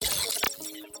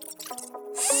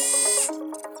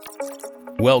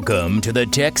Welcome to the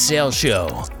Tech Sales Show,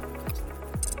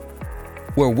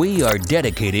 where we are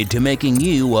dedicated to making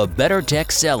you a better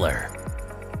tech seller,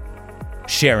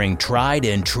 sharing tried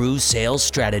and true sales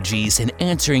strategies and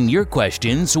answering your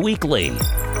questions weekly.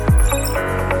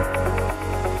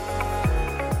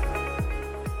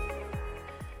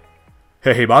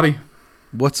 Hey, Bobby.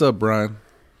 What's up, Brian?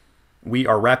 We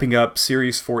are wrapping up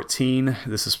Series 14.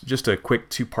 This is just a quick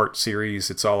two-part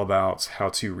series. It's all about how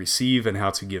to receive and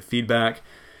how to give feedback.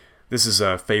 This is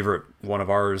a favorite one of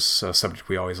ours, a subject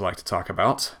we always like to talk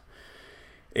about.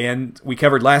 And we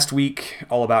covered last week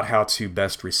all about how to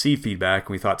best receive feedback,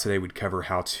 and we thought today we'd cover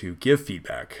how to give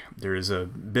feedback. There is a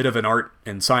bit of an art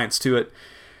and science to it.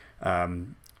 I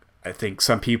think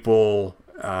some people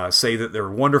say that they're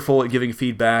wonderful at giving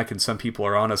feedback, and some people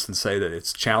are honest and say that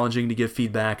it's challenging to give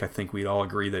feedback. I think we'd all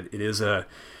agree that it is a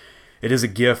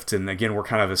gift, and again, we're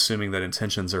kind of assuming that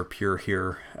intentions are pure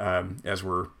here as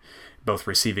we're both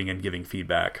receiving and giving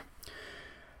feedback.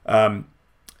 So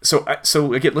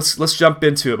again, let's jump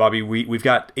into it, Bobby. We've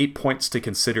got 8 points to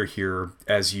consider here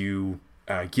as you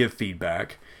give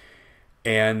feedback,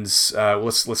 and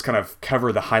let's kind of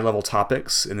cover the high-level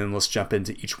topics, and then let's jump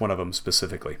into each one of them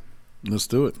specifically. Let's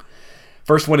do it.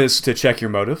 First one is to check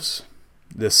your motives.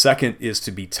 The second is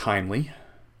to be timely.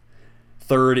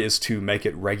 Third is to make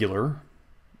it regular.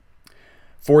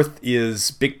 Fourth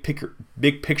is big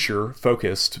picture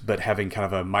focused, but having kind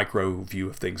of a micro view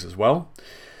of things as well.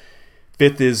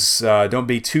 Fifth is don't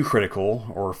be too critical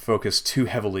or focus too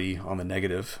heavily on the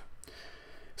negative.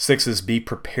 Sixth is be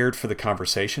prepared for the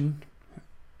conversation.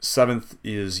 Seventh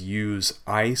is use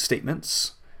I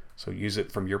statements. So use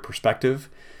it from your perspective.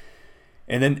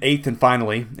 And then eighth and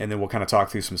finally, and then we'll kind of talk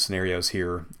through some scenarios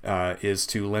here, is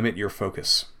to limit your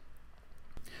focus.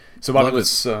 So Bobby,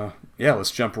 let's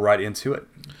jump right into it.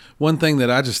 One thing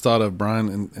that I just thought of,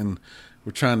 Brian, and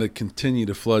we're trying to continue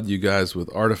to flood you guys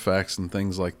with artifacts and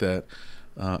things like that.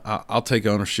 I'll take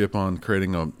ownership on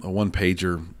creating a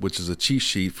one-pager, which is a cheat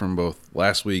sheet from both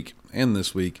last week and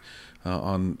this week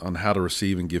on how to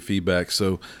receive and give feedback.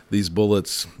 So these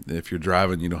bullets, if you're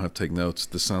driving, you don't have to take notes.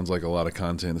 This sounds like a lot of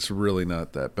content. It's really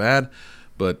not that bad,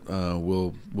 but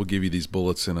we'll give you these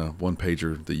bullets in a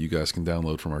one-pager that you guys can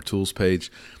download from our tools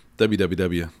page,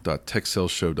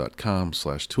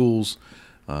 www.techsaleshow.com/tools.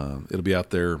 It'll be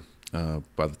out there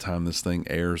by the time this thing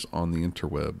airs on the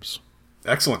interwebs.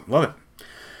 Excellent. Love it.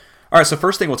 All right, so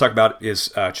first thing we'll talk about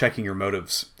is checking your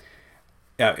motives.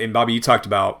 And Bobby, you talked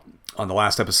about on the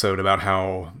last episode about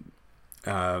how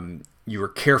you were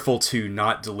careful to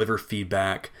not deliver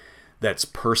feedback that's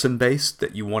person-based,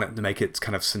 that you want it to make it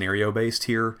kind of scenario-based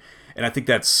here. And I think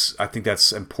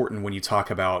that's important when you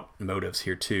talk about motives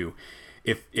here too.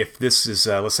 If this is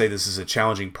let's say this is a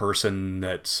challenging person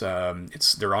that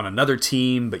they're on another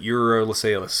team, but you're let's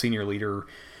say a senior leader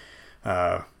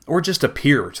or just a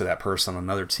peer to that person on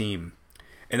another team,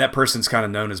 and that person's kind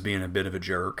of known as being a bit of a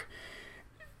jerk.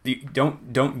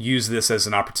 Don't use this as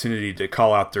an opportunity to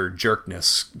call out their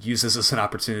jerkness. Use this as an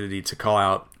opportunity to call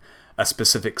out a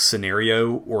specific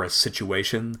scenario or a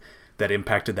situation that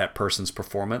impacted that person's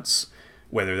performance,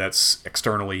 whether that's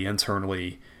externally,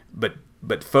 internally, but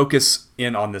focus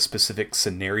in on the specific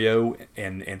scenario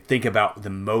and think about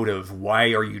the motive. Why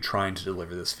are you trying to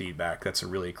deliver this feedback? That's a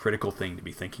really critical thing to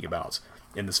be thinking about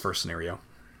in this first scenario.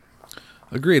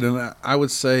 Agreed. And I would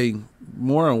say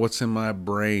more on what's in my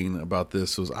brain about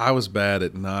this was I was bad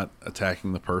at not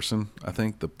attacking the person, I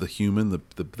think, the human,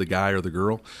 the guy or the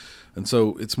girl. And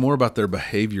so it's more about their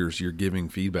behaviors you're giving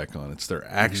feedback on. It's their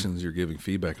actions you're giving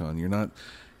feedback on. You're not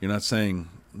saying,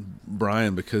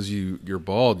 Brian, because you're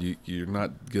bald, you're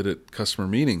not good at customer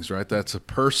meetings, right? That's a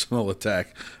personal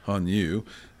attack on you.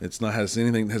 It has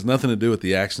nothing to do with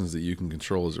the actions that you can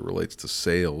control as it relates to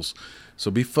sales. So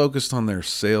be focused on their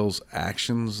sales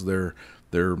actions, the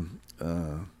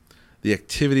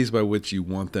activities by which you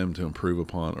want them to improve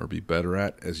upon or be better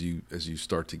at as you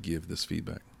start to give this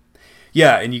feedback.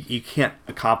 Yeah, and you can't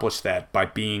accomplish that by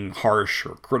being harsh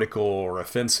or critical or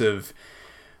offensive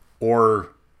or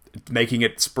making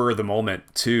it spur of the moment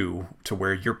too, to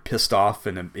where you're pissed off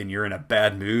and you're in a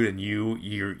bad mood and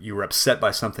you were upset by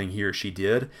something he or she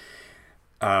did.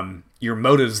 Your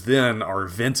motives then are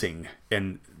venting,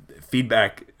 and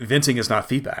venting is not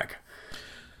feedback.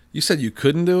 You said you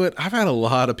couldn't do it. I've had a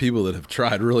lot of people that have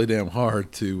tried really damn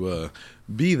hard to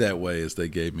be that way as they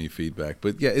gave me feedback.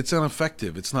 But yeah, it's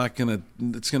ineffective. It's going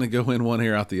to go in one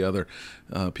ear out the other.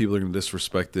 People are going to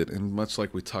disrespect it. And much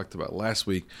like we talked about last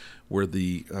week, where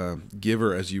the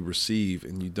giver as you receive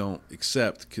and you don't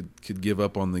accept could give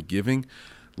up on the giving.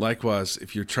 Likewise,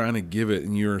 if you're trying to give it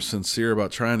and you're sincere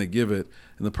about trying to give it,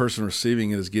 and the person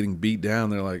receiving it is getting beat down,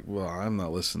 they're like, well, I'm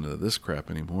not listening to this crap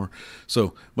anymore.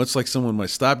 So much like someone might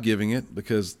stop giving it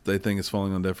because they think it's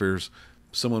falling on deaf ears,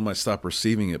 someone might stop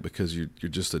receiving it because you're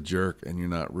just a jerk and you're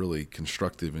not really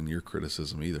constructive in your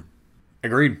criticism either.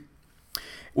 Agreed.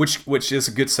 Which is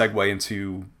a good segue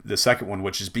into the second one,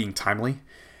 which is being timely.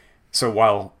 So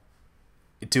while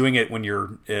doing it when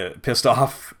you're pissed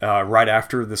off right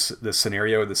after this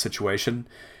scenario or the situation,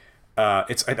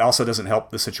 it also doesn't help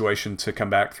the situation to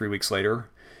come back 3 weeks later.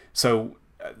 So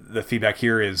the feedback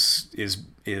here is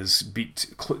be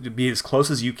as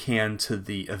close as you can to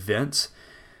the event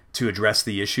to address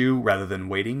the issue rather than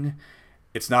waiting.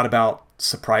 It's not about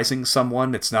surprising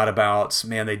someone. It's not about,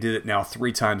 man, they did it now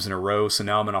 3 times in a row, so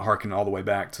now I'm going to harken all the way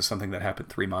back to something that happened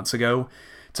 3 months ago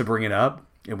to bring it up.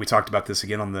 And we talked about this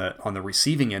again on the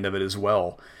receiving end of it as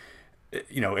well.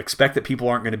 Expect that people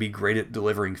aren't going to be great at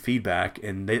delivering feedback.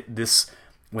 And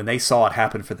when they saw it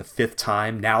happen for the 5th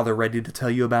time, now they're ready to tell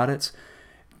you about it.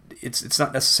 It's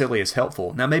not necessarily as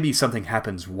helpful. Now maybe something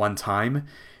happens one time,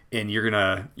 and you're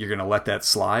gonna let that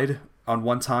slide on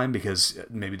one time because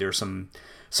maybe there's some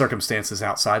circumstances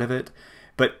outside of it.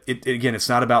 But again, it's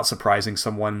not about surprising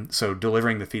someone. So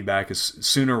delivering the feedback is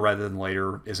sooner rather than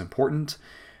later is important.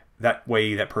 That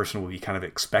way that person will be kind of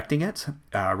expecting it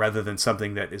rather than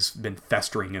something that has been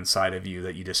festering inside of you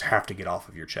that you just have to get off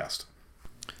of your chest.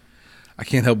 I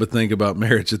can't help but think about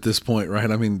marriage at this point, right?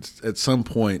 I mean, at some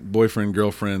point, boyfriend,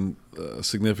 girlfriend,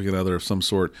 significant other of some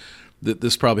sort,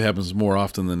 this probably happens more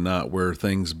often than not, where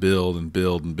things build and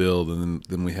build and build, and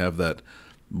then we have that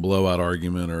blowout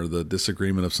argument or the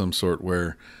disagreement of some sort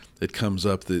where it comes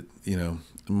up that,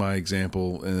 my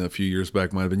example a few years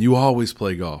back might have been, you always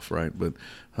play golf, right? But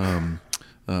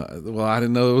well, I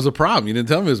didn't know it was a problem. You didn't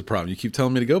tell me it was a problem. You keep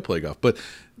telling me to go play golf. But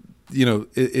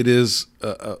it is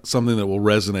something that will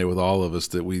resonate with all of us,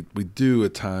 that we do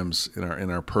at times in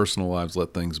our personal lives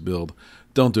let things build.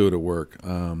 Don't do it at work.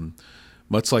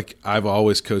 Much like I've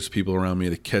always coached people around me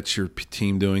to catch your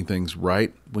team doing things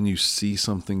right. When you see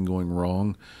something going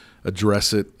wrong,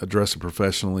 address it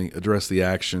professionally, address the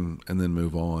action, and then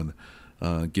move on,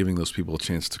 giving those people a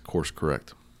chance to course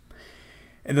correct.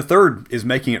 And the third is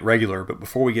making it regular. But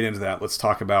before we get into that, let's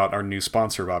talk about our new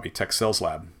sponsor, Bobby, Tech Sales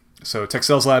Lab. So Tech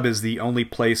Sales Lab is the only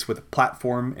place with a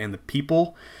platform and the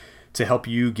people to help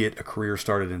you get a career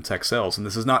started in tech sales. And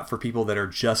this is not for people that are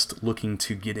just looking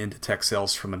to get into tech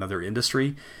sales from another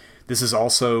industry. This is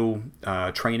also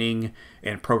training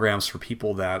and programs for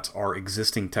people that are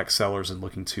existing tech sellers and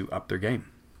looking to up their game.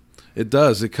 It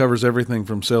does. It covers everything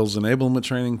from sales enablement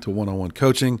training to one-on-one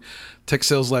coaching. Tech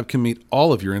Sales Lab can meet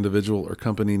all of your individual or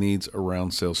company needs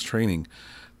around sales training.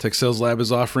 Tech Sales Lab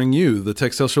is offering you, the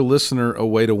Tech Sales Show listener, a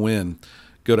way to win.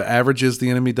 Go to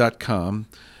averageistheenemy.com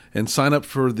and sign up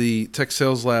for the Tech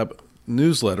Sales Lab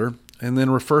newsletter, and then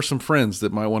refer some friends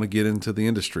that might want to get into the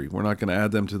industry. We're not going to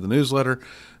add them to the newsletter,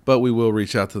 but we will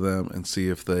reach out to them and see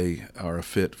if they are a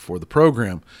fit for the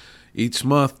program. Each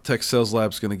month, Tech Sales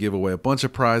Lab is going to give away a bunch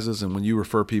of prizes, and when you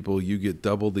refer people, you get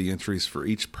double the entries for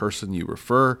each person you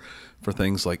refer for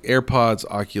things like AirPods,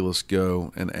 Oculus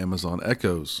Go, and Amazon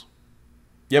Echoes.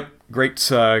 Yep, great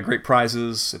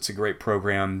prizes. It's a great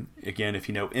program. Again, if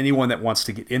you know anyone that wants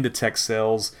to get into tech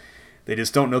sales, they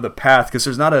just don't know the path, because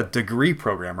there's not a degree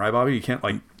program, right, Bobby? You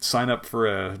can't sign up for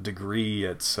a degree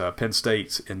at Penn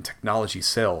State in technology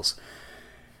sales.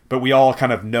 But we all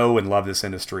kind of know and love this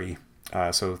industry.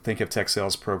 So think of Tech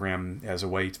Sales Program as a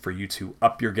way for you to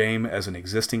up your game as an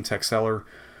existing tech seller,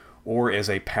 or as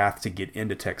a path to get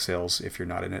into tech sales if you're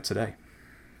not in it today.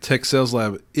 Tech Sales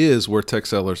Lab is where tech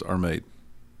sellers are made.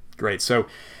 Great. So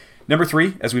number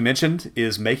 3, as we mentioned,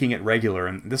 is making it regular.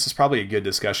 And this is probably a good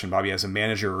discussion, Bobby, as a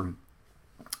manager.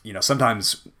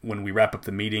 Sometimes when we wrap up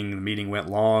the meeting went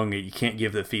long. You can't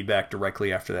give the feedback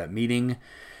directly after that meeting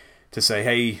to say,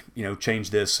 hey, change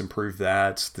this, improve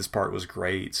that. This part was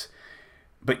great.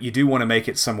 But you do want to make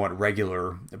it somewhat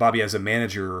regular. Bobby, as a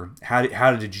manager, how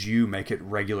did you make it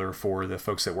regular for the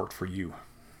folks that worked for you?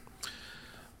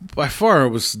 By far, it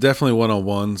was definitely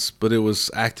one-on-ones, but it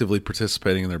was actively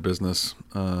participating in their business.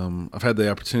 I've had the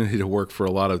opportunity to work for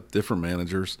a lot of different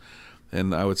managers,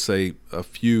 and I would say a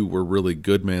few were really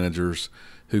good managers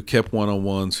who kept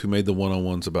one-on-ones, who made the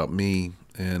one-on-ones about me.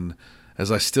 And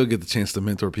as I still get the chance to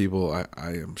mentor people, I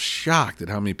am shocked at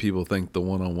how many people think the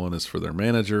one-on-one is for their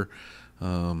manager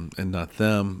and not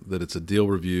them, that it's a deal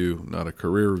review, not a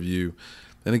career review.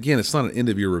 And again, it's not an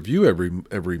end-of-year review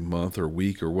every month or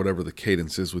week or whatever the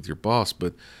cadence is with your boss,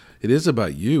 but it is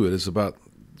about you. It is about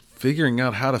figuring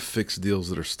out how to fix deals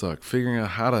that are stuck, figuring out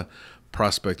how to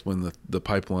prospect when the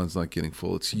pipeline's not getting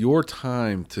full. It's your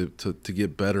time to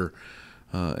get better,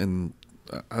 and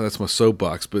that's my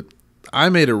soapbox. But I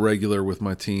made it regular with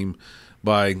my team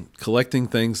by collecting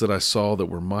things that I saw that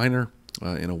were minor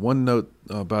in a OneNote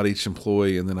about each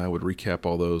employee, and then I would recap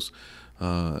all those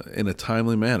in a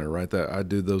timely manner. Right, that I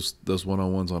do those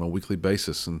one-on-ones on a weekly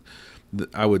basis, and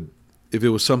I would, if it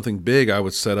was something big, I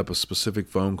would set up a specific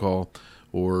phone call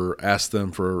or ask them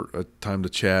for a time to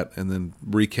chat, and then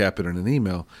recap it in an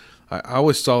email. I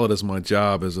always saw it as my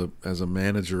job as a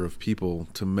manager of people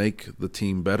to make the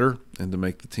team better and to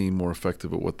make the team more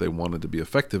effective at what they wanted to be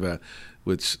effective at,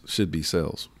 which should be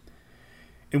sales.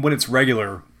 And when it's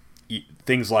regular,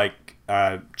 things like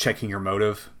checking your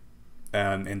motive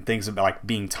and things about like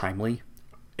being timely,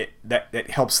 that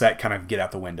helps that kind of get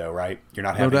out the window, right? You're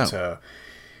not having to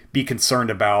be concerned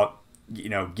about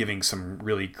giving some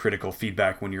really critical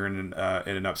feedback when you're in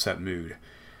an upset mood.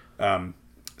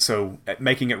 So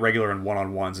making it regular and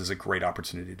one-on-ones is a great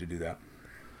opportunity to do that.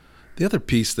 The other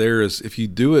piece there is if you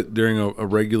do it during a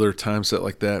regular time set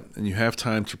like that and you have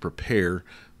time to prepare,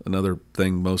 another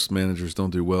thing most managers don't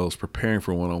do well is preparing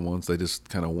for one-on-ones. They just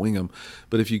kind of wing them.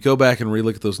 But if you go back and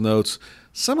relook at those notes,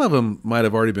 some of them might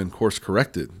have already been course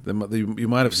corrected. You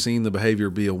might have seen the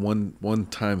behavior be a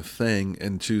one-time thing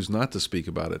and choose not to speak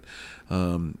about it.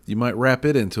 You might wrap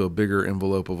it into a bigger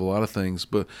envelope of a lot of things.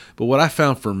 But what I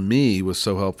found for me was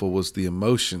so helpful was the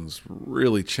emotions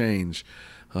really change.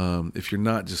 If you're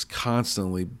not just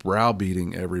constantly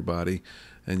browbeating everybody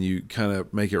and you kind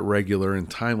of make it regular and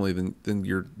timely, then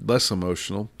you're less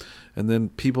emotional. And then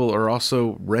people are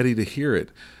also ready to hear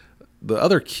it. The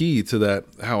other key to that,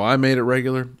 how I made it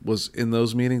regular, was in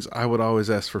those meetings, I would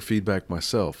always ask for feedback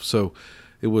myself. So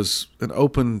it was an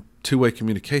open two-way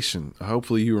communication.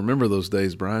 Hopefully you remember those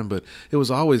days, Brian, but it was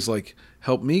always like,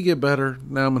 help me get better.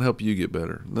 Now I'm going to help you get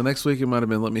better. The next week it might have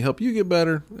been, let me help you get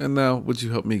better. And now would you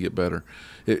help me get better?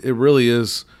 It really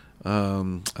is,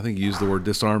 I think you used the word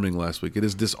disarming last week. It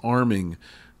is disarming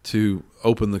to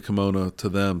open the kimono to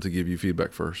them to give you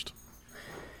feedback first.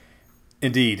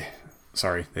 Indeed.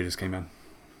 Sorry, they just came in.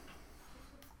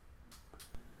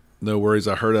 No worries.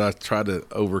 I heard it. I tried to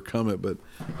overcome it, but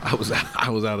I was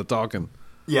out of talking.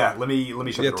 Yeah, let me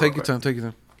shut the door. Take your time. Take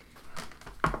your time.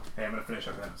 Hey, I'm gonna finish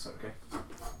up that episode, okay?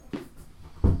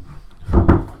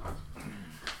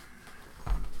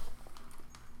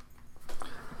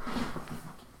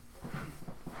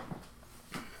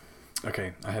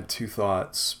 Okay, I had two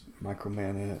thoughts.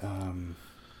 Micromanage.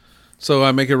 So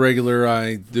I make it regular.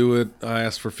 I do it. I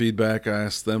ask for feedback. I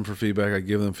ask them for feedback. I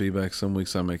give them feedback. Some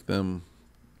weeks I make them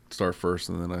start first,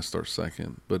 and then I start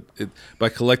second. But by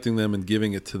collecting them and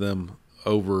giving it to them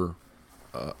over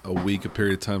a week, a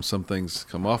period of time, some things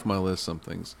come off my list. Some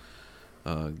things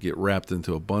get wrapped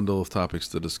into a bundle of topics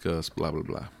to discuss. Blah blah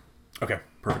blah. Okay,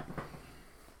 perfect.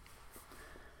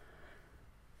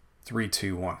 3,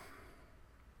 2, 1.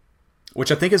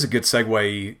 Which I think is a good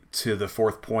segue to the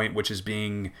fourth point, which is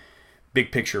being big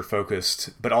picture focused,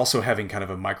 but also having kind of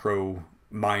a micro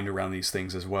mind around these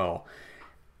things as well.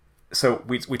 So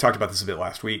we talked about this a bit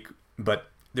last week, but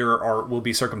will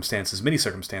be many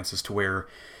circumstances to where,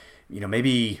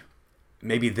 maybe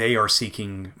they are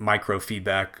seeking micro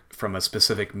feedback from a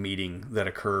specific meeting that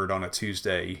occurred on a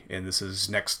Tuesday, and this is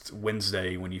next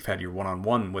Wednesday when you've had your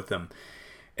one-on-one with them.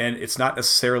 And it's not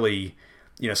necessarily,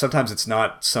 sometimes it's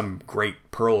not some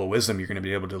great pearl of wisdom you're going to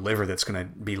be able to deliver that's going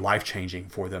to be life-changing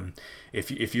for them.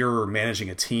 If you're managing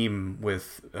a team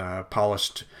with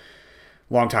polished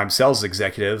long-time sales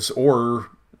executives or,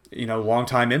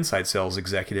 long-time inside sales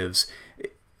executives,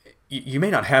 you may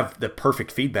not have the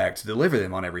perfect feedback to deliver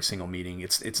them on every single meeting.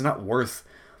 It's not worth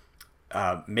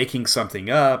making something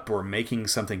up or making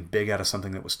something big out of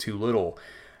something that was too little.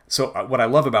 So what I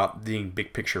love about being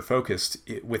big picture focused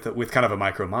with kind of a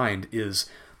micro mind is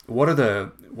what are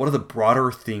the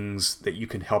broader things that you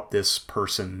can help this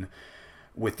person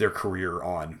with their career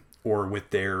on or with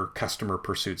their customer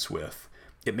pursuits with.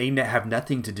 It may have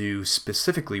nothing to do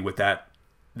specifically with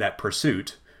that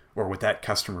pursuit or with that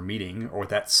customer meeting or with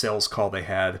that sales call they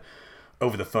had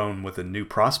over the phone with a new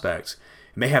prospect.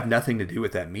 It may have nothing to do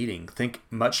with that meeting. Think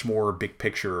much more big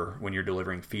picture when you're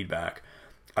delivering feedback.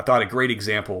 I thought a great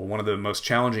example, one of the most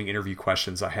challenging interview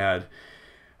questions I had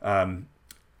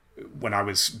when I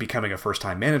was becoming a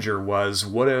first-time manager was,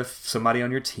 what if somebody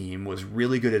on your team was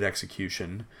really good at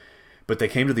execution, but they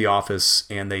came to the office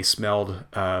and they smelled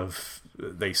of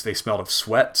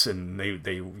sweat, and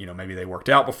they maybe they worked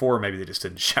out before, maybe they just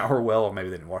didn't shower well, or maybe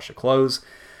they didn't wash their clothes.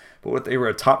 But they were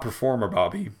a top performer,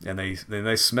 Bobby, and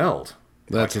they smelled.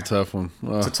 That's a tough one.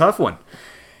 It's a tough one.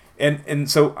 And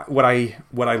so what I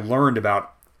learned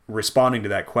about responding to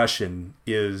that question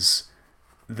is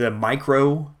the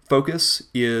micro focus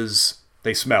is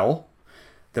they smell.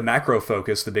 The macro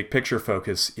focus, the big picture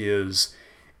focus is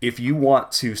if you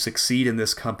want to succeed in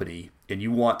this company and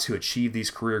you want to achieve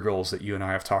these career goals that you and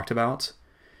I have talked about,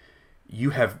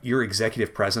 your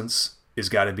executive presence has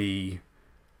got to be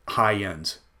high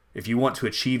end if you want to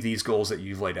achieve these goals that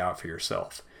you've laid out for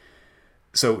yourself.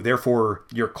 So therefore,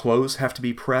 your clothes have to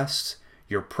be pressed,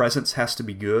 your presence has to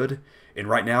be good, and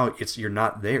right now you're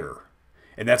not there.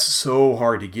 And that's so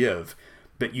hard to give.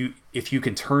 But if you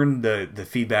can turn the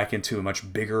feedback into a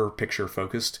much bigger picture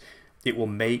focused, it will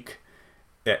not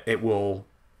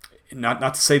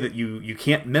to say that you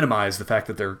can't minimize the fact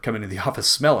that they're coming to the office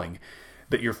smelling,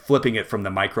 but you're flipping it from the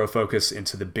micro focus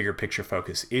into the bigger picture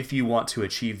focus. If you want to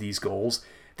achieve these goals,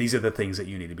 these are the things that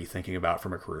you need to be thinking about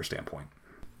from a career standpoint.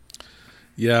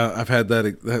 Yeah, I've had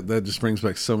that just brings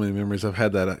back so many memories. I've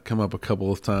had that come up a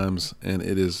couple of times, and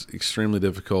it is extremely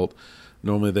difficult.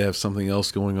 Normally they have something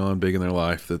else going on big in their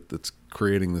life that's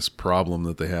creating this problem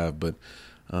that they have, but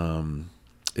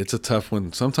it's a tough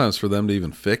one sometimes for them to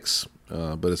even fix,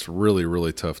 but it's really,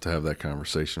 really tough to have that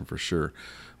conversation for sure.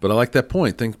 But I like that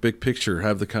point. Think big picture.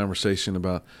 Have the conversation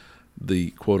about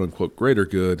the quote-unquote greater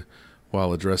good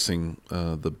while addressing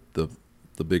the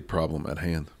big problem at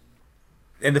hand.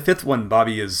 And the fifth one,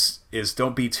 Bobby, is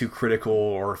don't be too critical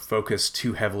or focus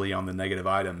too heavily on the negative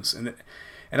items. And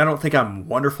I don't think I'm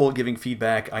wonderful at giving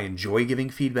feedback. I enjoy giving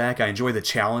feedback. I enjoy the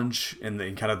challenge and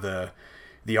kind of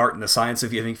the art and the science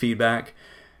of giving feedback.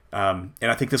 And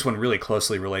I think this one really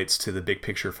closely relates to the big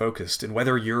picture focused. And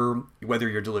whether you're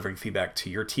delivering feedback to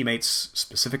your teammates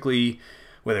specifically,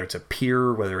 whether it's a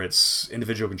peer, whether it's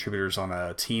individual contributors on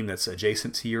a team that's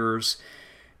adjacent to yours,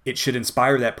 it should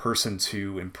inspire that person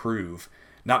to improve,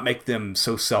 not make them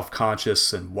so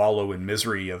self-conscious and wallow in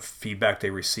misery of feedback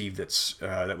they received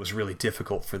that was really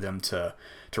difficult for them to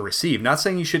receive. Not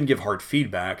saying you shouldn't give hard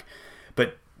feedback,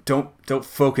 but don't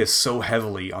focus so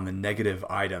heavily on the negative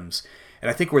items.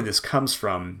 And I think where this comes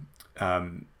from,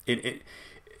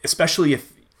 especially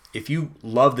if you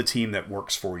love the team that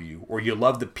works for you, or you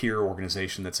love the peer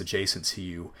organization that's adjacent to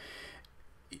you,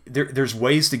 there's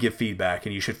ways to give feedback,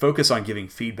 and you should focus on giving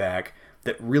feedback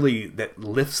that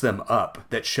lifts them up,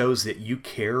 that shows that you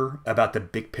care about the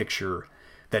big picture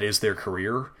that is their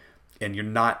career, and you're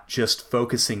not just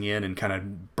focusing in and kind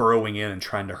of burrowing in and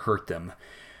trying to hurt them.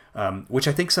 Which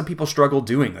I think some people struggle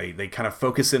doing. They kind of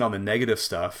focus in on the negative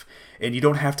stuff, and you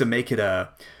don't have to make it a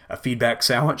feedback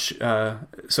sandwich, so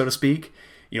to speak.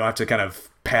 You don't have to kind of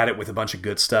pad it with a bunch of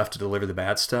good stuff to deliver the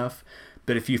bad stuff.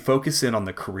 But if you focus in on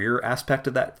the career aspect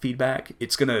of that feedback,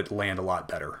 it's going to land a lot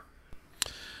better.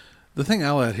 The thing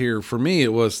I'll add here, for me,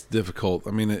 it was difficult.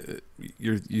 I mean,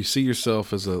 you see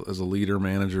yourself as a leader,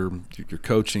 manager. You're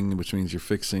coaching, which means you're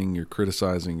fixing, you're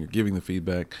criticizing, you're giving the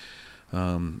feedback.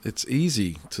 It's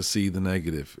easy to see the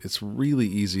negative. It's really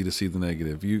easy to see the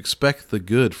negative. You expect the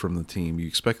good from the team. You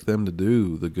expect them to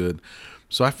do the good.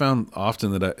 So I found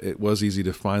often that it was easy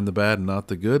to find the bad and not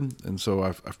the good. And so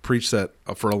I've preached that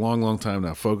for a long, long time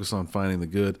now. Focus on finding the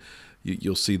good.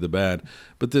 You'll see the bad.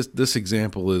 But this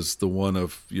example is the one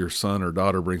of your son or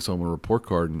daughter brings home a report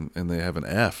card and they have an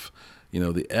F.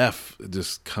 The F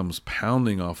just comes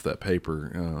pounding off that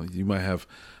paper. You might have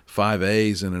 5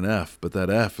 A's and an F, but that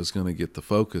F is going to get the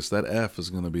focus. That F is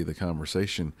going to be the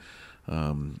conversation.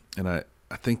 And I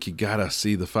think you got to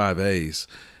see the 5 A's.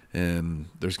 And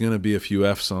there's going to be a few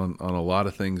F's on a lot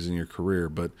of things in your career,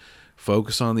 but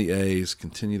focus on the A's,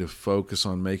 continue to focus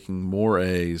on making more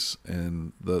A's,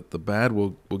 and the bad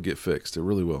will get fixed. It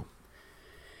really will.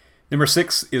 Number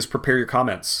 6 is prepare your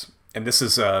comments. And this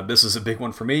is a big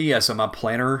one for me, as I'm a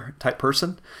planner type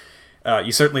person.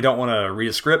 You certainly don't want to read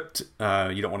a script.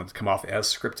 You don't want it to come off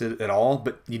as scripted at all,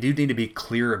 but you do need to be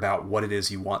clear about what it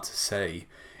is you want to say.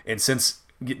 And since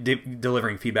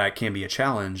delivering feedback can be a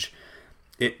challenge,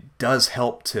 it does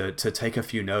help to take a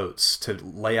few notes, to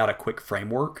lay out a quick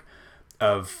framework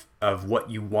of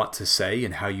what you want to say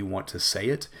and how you want to say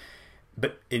it.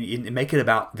 But make it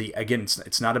about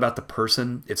it's not about the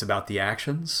person, it's about the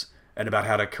actions and about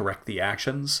how to correct the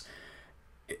actions,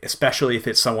 especially if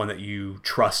it's someone that you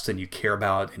trust and you care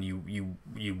about and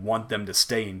you want them to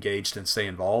stay engaged and stay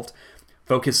involved.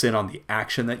 Focus in on the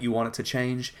action that you want it to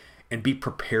change and be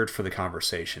prepared for the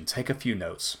conversation. Take a few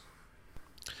notes.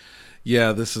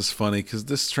 Yeah, this is funny because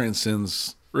this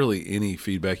transcends really any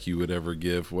feedback you would ever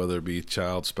give, whether it be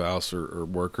child, spouse, or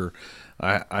worker.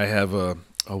 I have a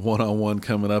one-on-one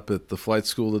coming up at the flight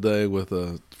school today with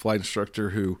a flight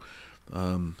instructor who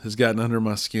has gotten under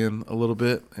my skin a little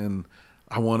bit, and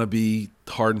I want to be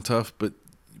hard and tough, but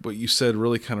what you said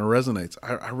really kind of resonates.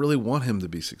 I really want him to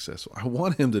be successful. I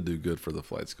want him to do good for the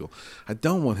flight school. I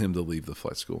don't want him to leave the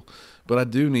flight school, but I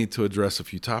do need to address a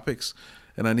few topics,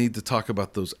 and I need to talk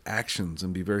about those actions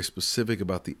and be very specific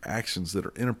about the actions that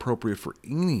are inappropriate for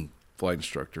any flight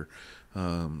instructor.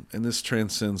 And this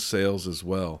transcends sales as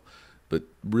well, but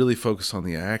really focus on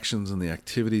the actions and the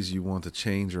activities you want to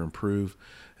change or improve,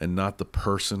 and not the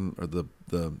person or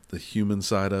the human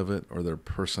side of it or their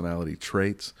personality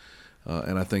traits.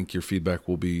 And I think your feedback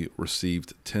will be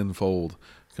received tenfold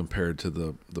compared to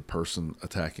the person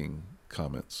attacking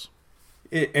comments.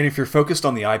 And if you're focused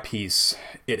on the I piece,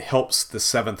 it helps the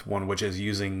seventh one, which is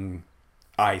using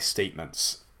I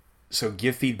statements. So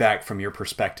give feedback from your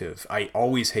perspective. I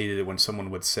always hated it when someone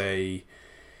would say,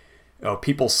 oh,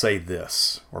 people say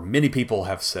this, or many people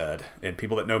have said, and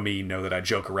people that know me know that I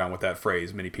joke around with that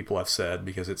phrase, many people have said,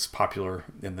 because it's popular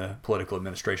in the political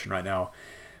administration right now.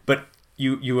 But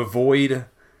you avoid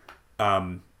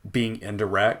being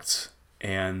indirect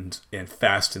and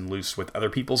fast and loose with other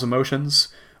people's emotions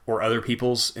or other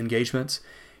people's engagements.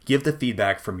 Give the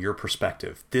feedback from your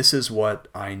perspective. This is what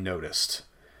I noticed.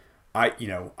 I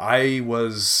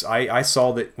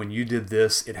saw that when you did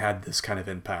this, it had this kind of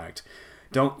impact.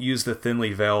 Don't use the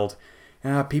thinly veiled,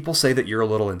 people say that you're a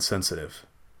little insensitive.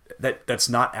 That's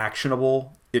not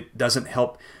actionable. It doesn't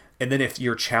help. And then if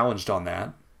you're challenged on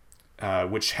that,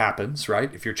 which happens,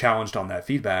 right? If you're challenged on that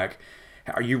feedback,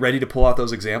 are you ready to pull out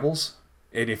those examples?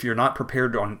 And if you're not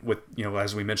prepared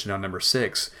as we mentioned on number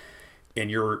 6,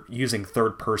 and you're using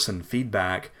third person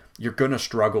feedback, you're going to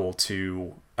struggle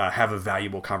to have a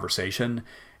valuable conversation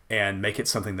and make it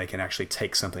something they can actually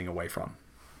take something away from.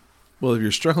 Well, if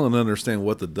you're struggling to understand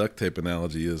what the duct tape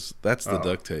analogy is, that's the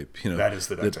duct tape. That is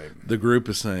the duct tape. The group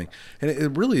is saying, and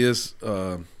it really is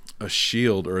a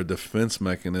shield or a defense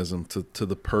mechanism to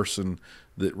the person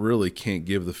that really can't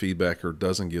give the feedback or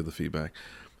doesn't give the feedback.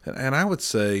 And I would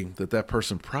say that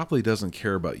person probably doesn't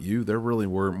care about you. They're really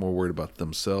more worried about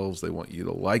themselves. They want you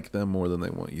to like them more than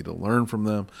they want you to learn from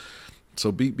them.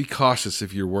 So be cautious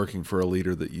if you're working for a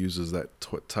leader that uses that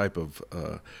type of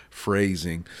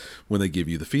phrasing when they give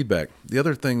you the feedback. The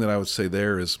other thing that I would say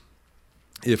there is,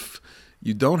 if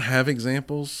you don't have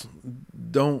examples,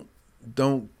 don't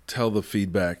tell the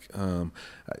feedback.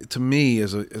 To me,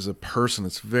 as a person,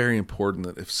 it's very important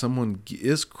that if someone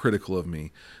is critical of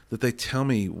me, that they tell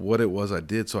me what it was I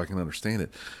did so I can understand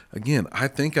it. Again, I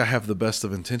think I have the best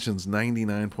of intentions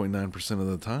 99.9% of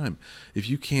the time. If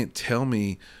you can't tell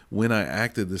me when I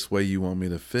acted this way you want me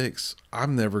to fix,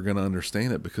 I'm never going to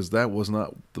understand it, because that was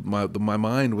not my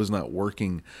mind was not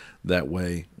working that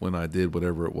way when I did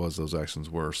whatever it was those actions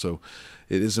were. So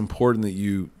it is important that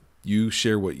you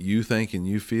share what you think and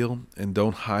you feel, and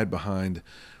don't hide behind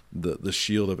the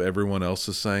shield of everyone else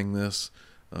is saying this.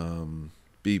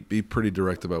 Be pretty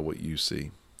direct about what you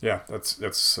see. Yeah,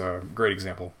 that's a great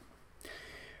example.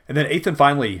 And then 8th and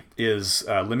finally is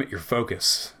limit your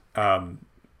focus.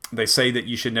 They say that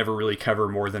you should never really cover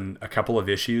more than a couple of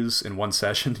issues in one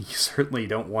session. You certainly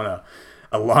don't want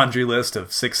a laundry list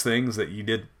of 6 things that you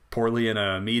did poorly in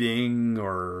a meeting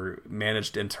or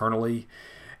managed internally.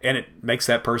 And it makes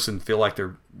that person feel like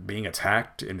they're being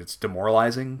attacked, and it's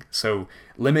demoralizing. So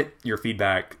limit your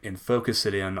feedback and focus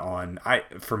it in on,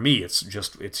 for me, it's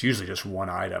usually just one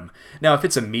item. Now, if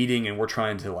it's a meeting and we're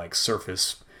trying to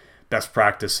surface best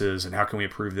practices and how can we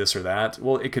improve this or that,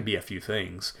 well, it could be a few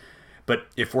things. But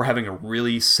if we're having a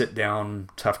really sit down,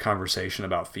 tough conversation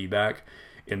about feedback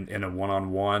in a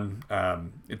one-on-one,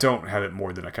 don't have it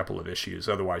more than a couple of issues.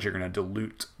 Otherwise, you're going to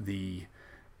dilute the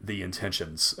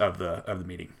intentions of the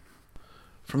meeting.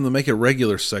 From the Make It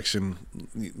Regular section,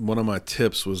 one of my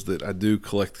tips was that I do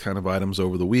collect kind of items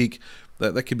over the week.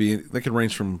 That could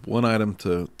range from 1 item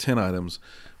to 10 items,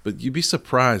 but you'd be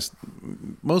surprised.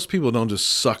 Most people don't just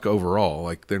suck overall.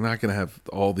 Like, they're not going to have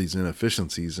all these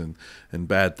inefficiencies and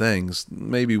bad things.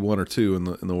 Maybe 1 or 2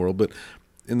 in the world, but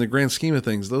in the grand scheme of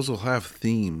things, those will have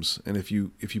themes. And if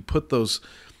you put those,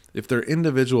 if they're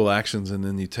individual actions, and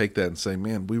then you take that and say,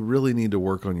 man, we really need to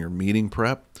work on your meeting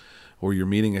prep or your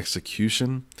meeting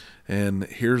execution, and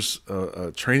here's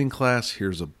a training class,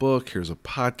 here's a book, here's a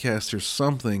podcast, here's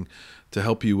something to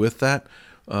help you with that.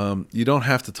 You don't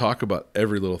have to talk about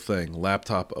every little thing.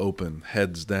 Laptop open,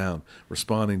 heads down,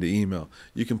 responding to email.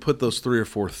 You can put those 3 or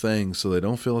 4 things so they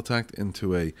don't feel attacked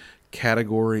into a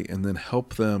category, and then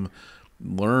help them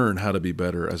learn how to be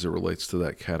better as it relates to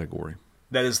that category.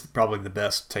 That is probably the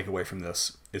best takeaway from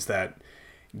this, is that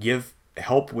give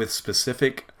help with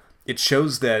specific. It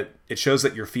shows that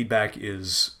your feedback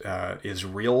is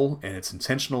real and it's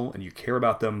intentional and you care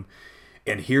about them.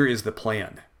 And here is the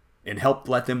plan, and help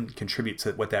let them contribute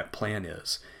to what that plan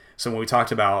is. So when we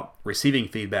talked about receiving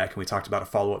feedback and we talked about a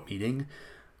follow-up meeting,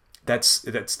 that's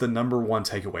the number one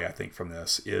takeaway I think from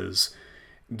this is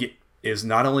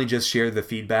not only just share the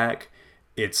feedback,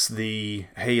 it's the,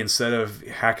 hey, instead of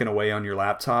hacking away on your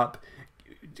laptop,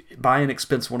 buy an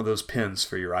expensive one of those pens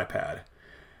for your iPad.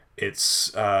 It's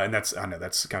and I know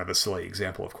that's kind of a silly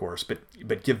example, of course, but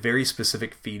give very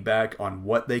specific feedback on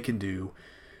what they can do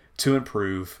to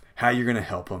improve, how you're going to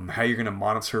help them, how you're going to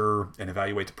monitor and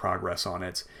evaluate the progress on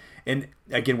it. And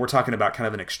again, we're talking about kind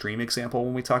of an extreme example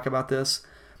when we talk about this,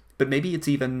 but maybe it's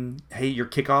even, hey, your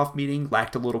kickoff meeting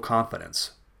lacked a little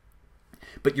confidence,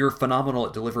 but you're phenomenal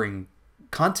at delivering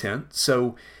content.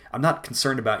 So I'm not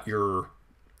concerned about your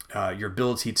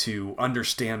ability to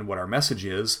understand what our message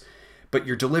is, but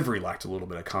your delivery lacked a little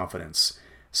bit of confidence.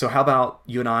 So how about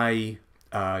you and I,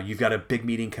 you've got a big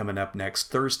meeting coming up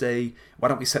next Thursday. Why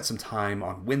don't we set some time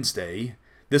on this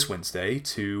Wednesday,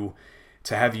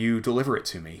 to have you deliver it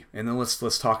to me? And then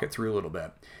let's talk it through a little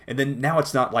bit. And then now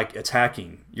it's not like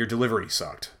attacking. Your delivery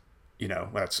sucked.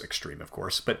 That's extreme, of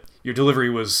course, but your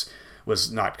delivery was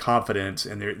not confident,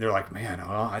 and they're like, man,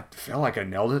 I felt like I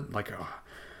nailed it. Like,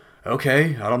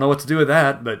 okay, I don't know what to do with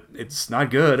that, but it's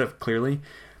not good, clearly.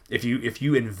 If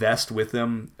you invest with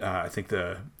them, I think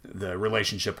the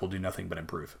relationship will do nothing but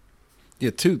improve. Yeah,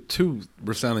 two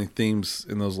resounding themes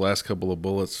in those last couple of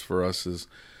bullets for us is,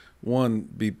 one,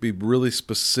 be really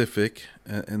specific,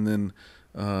 and then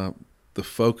the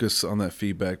focus on that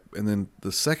feedback. And then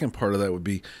the second part of that would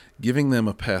be giving them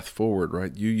a path forward,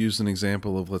 right? You use an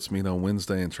example of let's meet on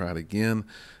Wednesday and try it again.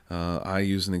 I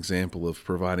use an example of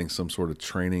providing some sort of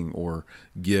training or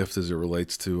gift as it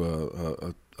relates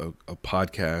to a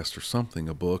podcast or something,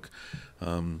 a book.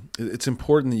 It's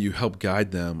important that you help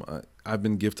guide them. I've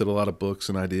been gifted a lot of books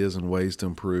and ideas and ways to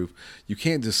improve. You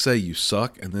can't just say you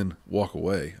suck and then walk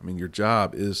away. I mean, your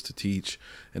job is to teach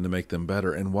and to make them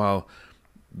better. And while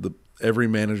every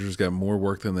manager's got more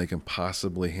work than they can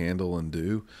possibly handle and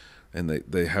do, and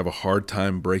they have a hard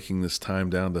time breaking this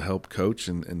time down to help coach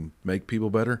and make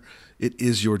people better, it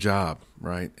is your job,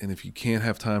 right? And if you can't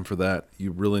have time for that,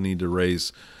 you really need to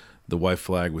raise the white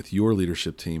flag with your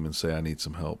leadership team and say, I need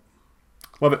some help.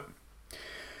 Love it.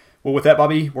 Well, with that,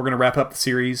 Bobby, we're going to wrap up the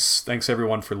series. Thanks,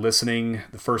 everyone, for listening.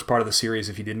 The first part of the series,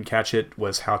 if you didn't catch it,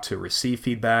 was how to receive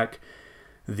feedback.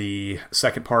 The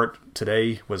second part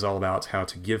today was all about how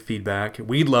to give feedback.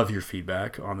 We'd love your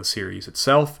feedback on the series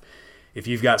itself. If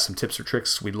you've got some tips or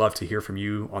tricks, we'd love to hear from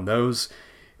you on those.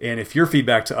 And if your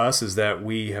feedback to us is that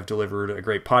we have delivered a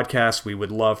great podcast, we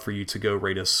would love for you to go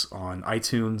rate us on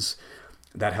iTunes.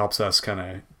 That helps us kind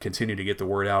of continue to get the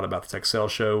word out about the Tech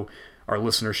Sales Show. Our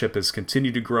listenership has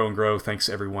continued to grow and grow. Thanks,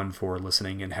 everyone, for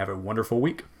listening, and have a wonderful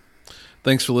week.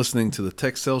 Thanks for listening to the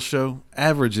Tech Sales Show.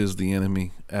 Average is the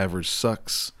enemy. Average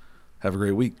sucks. Have a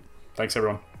great week. Thanks,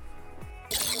 everyone.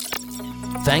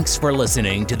 Thanks for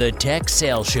listening to the Tech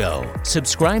Sales Show.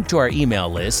 Subscribe to our email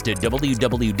list at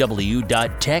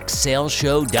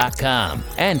www.techsaleshow.com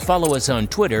and follow us on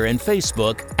Twitter and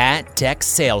Facebook at Tech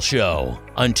Sales Show.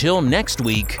 Until next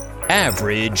week,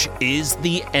 average is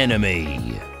the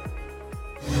enemy.